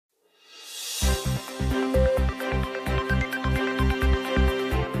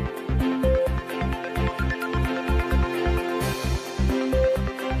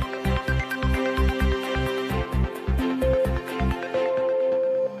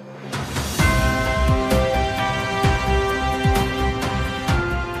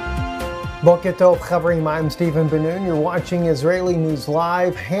Boker Tov, Chavrim, I'm Stephen Ben-Nun. You're watching Israeli News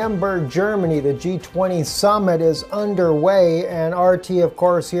Live. Hamburg, Germany, the G20 summit is underway, and RT, of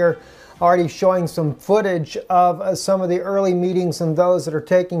course, here already showing some footage of some of the early meetings and those that are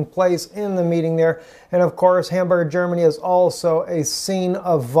taking place in the meeting there. And of course, Hamburg, Germany is also a scene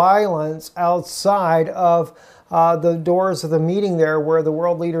of violence outside of the doors of the meeting there where the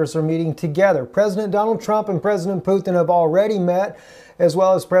world leaders are meeting together. President Donald Trump and President Putin have already met, as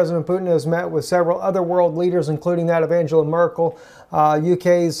well as President Putin has met with several other world leaders, including that of Angela Merkel,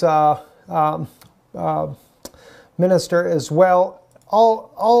 UK's minister as well.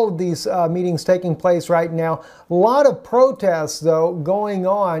 All of these meetings taking place right now. A lot of protests, though, going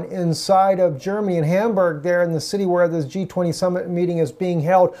on inside of Germany and Hamburg there in the city where this G20 summit meeting is being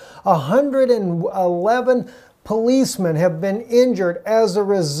held. 111 policemen have been injured as a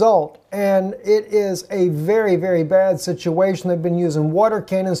result, and it is a very, very bad situation. They've been using water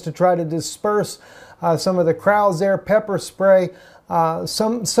cannons to try to disperse some of the crowds there, pepper spray.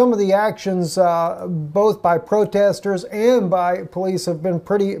 Some of the actions, both by protesters and by police, have been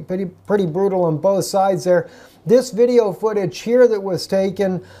pretty brutal on both sides there. This video footage here that was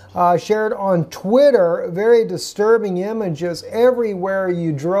taken, shared on Twitter, very disturbing images everywhere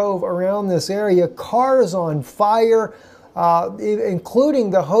you drove around this area. Cars on fire,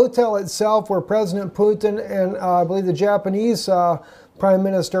 including the hotel itself where President Putin and I believe the Japanese Prime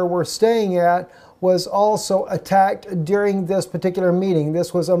Minister were staying at, was also attacked during this particular meeting.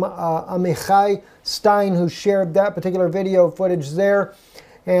 This was Amichai Stein who shared that particular video footage there.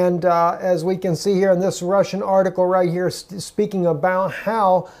 And as we can see here in this Russian article right here, speaking about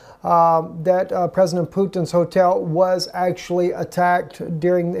how that President Putin's hotel was actually attacked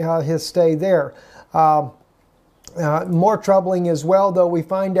during his stay there. More troubling as well, though, we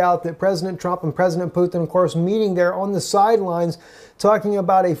find out that President Trump and President Putin, of course, meeting there on the sidelines, talking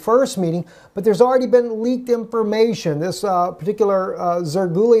about a first meeting, but there's already been leaked information. This particular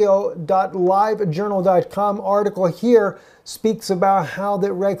Zergulio.livejournal.com article here speaks about how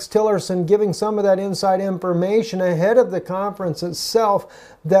that Rex Tillerson giving some of that inside information ahead of the conference itself,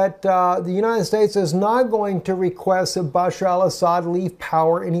 that the United States is not going to request that Bashar al-Assad leave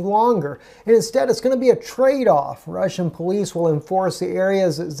power any longer. And instead, it's going to be a trade-off. Russian police will enforce the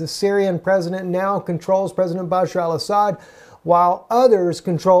areas that the Syrian president now controls, President Bashar al-Assad, while others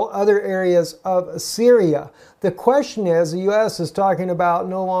control other areas of Syria. The question is, the U.S. is talking about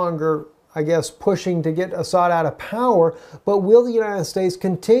no longer, I guess, pushing to get Assad out of power, but will the United States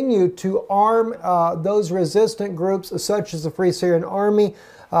continue to arm those resistant groups such as the Free Syrian Army?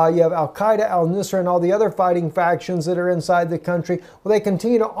 You have Al-Qaeda, Al-Nusra, and all the other fighting factions that are inside the country. Will they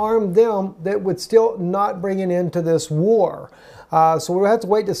continue to arm them that would still not bring an end to this war? So we'll have to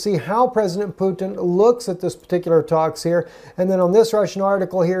wait to see how President Putin looks at this particular talks here. And then on this Russian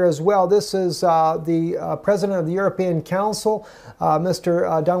article here as well, this is the President of the European Council,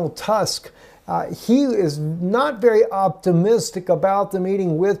 Mr. Donald Tusk. He is not very optimistic about the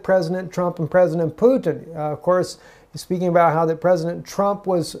meeting with President Trump and President Putin. Of course, speaking about how that President Trump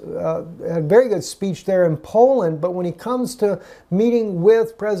had a very good speech there in Poland, but when he comes to meeting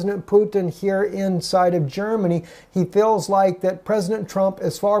with President Putin here inside of Germany, he feels like that President Trump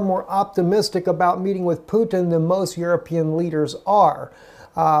is far more optimistic about meeting with Putin than most European leaders are.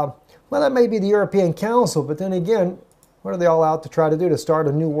 Well, that may be the European Council, but then again, what are they all out to try to do? To start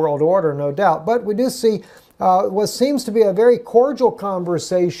a new world order, no doubt. But we do see what seems to be a very cordial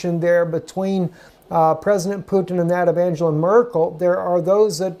conversation there between President Putin and that of Angela Merkel. There are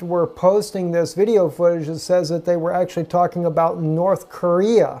those that were posting this video footage that says that they were actually talking about North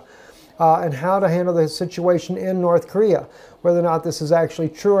Korea and how to handle the situation in North Korea. Whether or not this is actually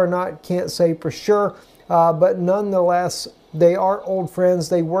true or not, can't say for sure, but nonetheless, they are old friends.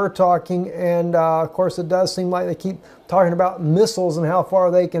 They were talking, and of course, it does seem like they keep talking about missiles and how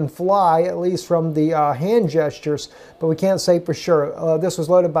far they can fly, at least from the hand gestures, but we can't say for sure. This was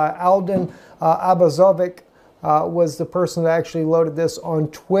loaded by Eldem. Abazovic was the person that actually loaded this on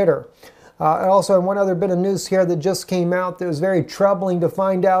Twitter. And also, one other bit of news here that just came out that was very troubling to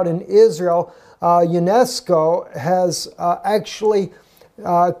find out in Israel. UNESCO has actually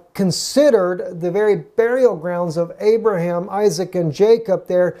considered the very burial grounds of Abraham, Isaac, and Jacob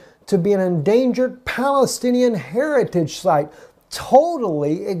there to be an endangered Palestinian heritage site,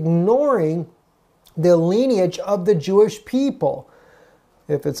 totally ignoring the lineage of the Jewish people.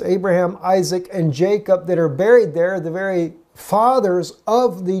 If it's Abraham, Isaac, and Jacob that are buried there, the very fathers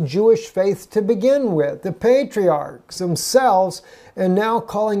of the Jewish faith to begin with, the patriarchs themselves, and now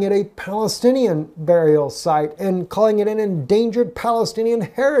calling it a Palestinian burial site and calling it an endangered Palestinian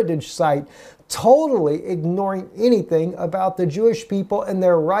heritage site, totally ignoring anything about the Jewish people and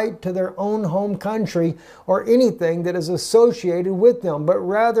their right to their own home country or anything that is associated with them, but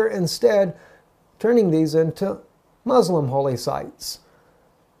rather instead turning these into Muslim holy sites.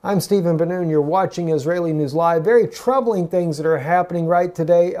 I'm Stephen Benoon. You're watching Israeli News Live. Very troubling things that are happening right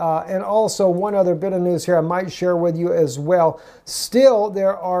today. And also one other bit of news here I might share with you as well. Still,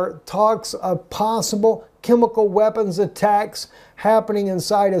 there are talks of possible chemical weapons attacks happening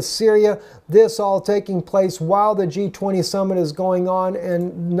inside of Syria. This all taking place while the G20 summit is going on.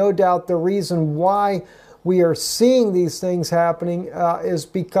 And no doubt the reason why we are seeing these things happening is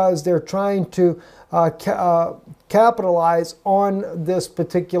because they're trying to capitalize on this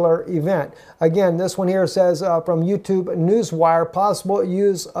particular event. Again, this one here says from YouTube Newswire, possible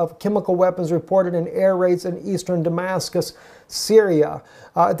use of chemical weapons reported in air raids in eastern Damascus, Syria.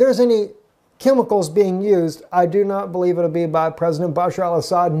 If there's any chemicals being used, I do not believe it'll be by President Bashar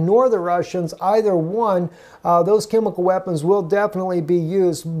al-Assad nor the Russians. Either one, those chemical weapons will definitely be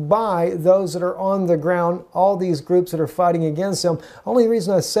used by those that are on the ground, all these groups that are fighting against them. Only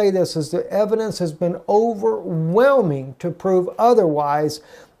reason I say this is the evidence has been overwhelming to prove otherwise,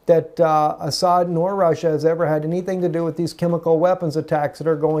 that Assad nor Russia has ever had anything to do with these chemical weapons attacks that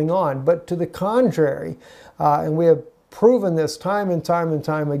are going on. But to the contrary, and we have proven this time and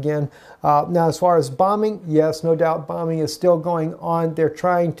time again. Now, as far as bombing, yes, no doubt bombing is still going on. They're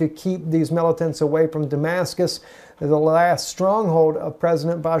trying to keep these militants away from Damascus, the last stronghold of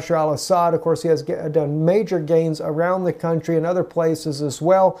President Bashar al-Assad. Of course, he has done major gains around the country and other places as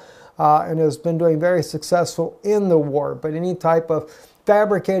well, and has been doing very successful in the war. But any type of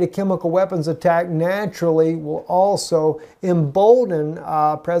fabricated chemical weapons attack naturally will also embolden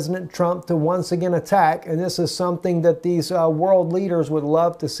President Trump to once again attack, and this is something that these world leaders would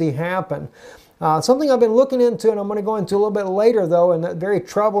love to see happen. Something I've been looking into, and I'm going to go into a little bit later though, and very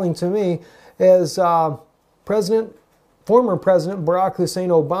troubling to me, is former President Barack Hussein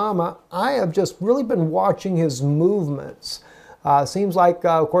Obama. I have just really been watching his movements. Seems like,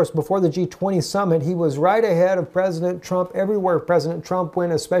 of course, before the G20 summit, he was right ahead of President Trump everywhere President Trump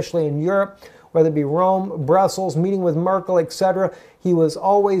went, especially in Europe, whether it be Rome, Brussels, meeting with Merkel, etc. He was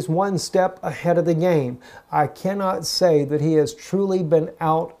always one step ahead of the game. I cannot say that he has truly been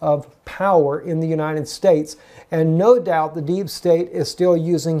out of power in the United States, and no doubt the deep state is still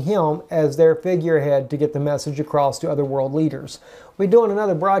using him as their figurehead to get the message across to other world leaders. We'll be doing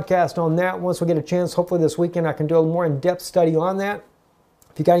another broadcast on that once we get a chance. Hopefully this weekend I can do a more in-depth study on that.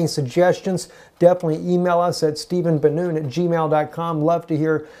 If you got any suggestions, definitely email us at stephenbenoon@gmail.com. Love to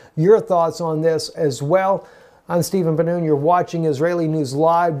hear your thoughts on this as well. I'm Stephen Benoon. You're watching Israeli News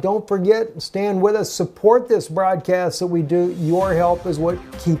Live. Don't forget, stand with us. Support this broadcast that we do. Your help is what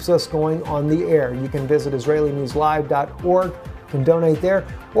keeps us going on the air. You can visit IsraeliNewsLive.org. You can donate there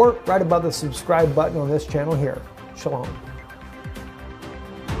or right above the subscribe button on this channel here. Shalom.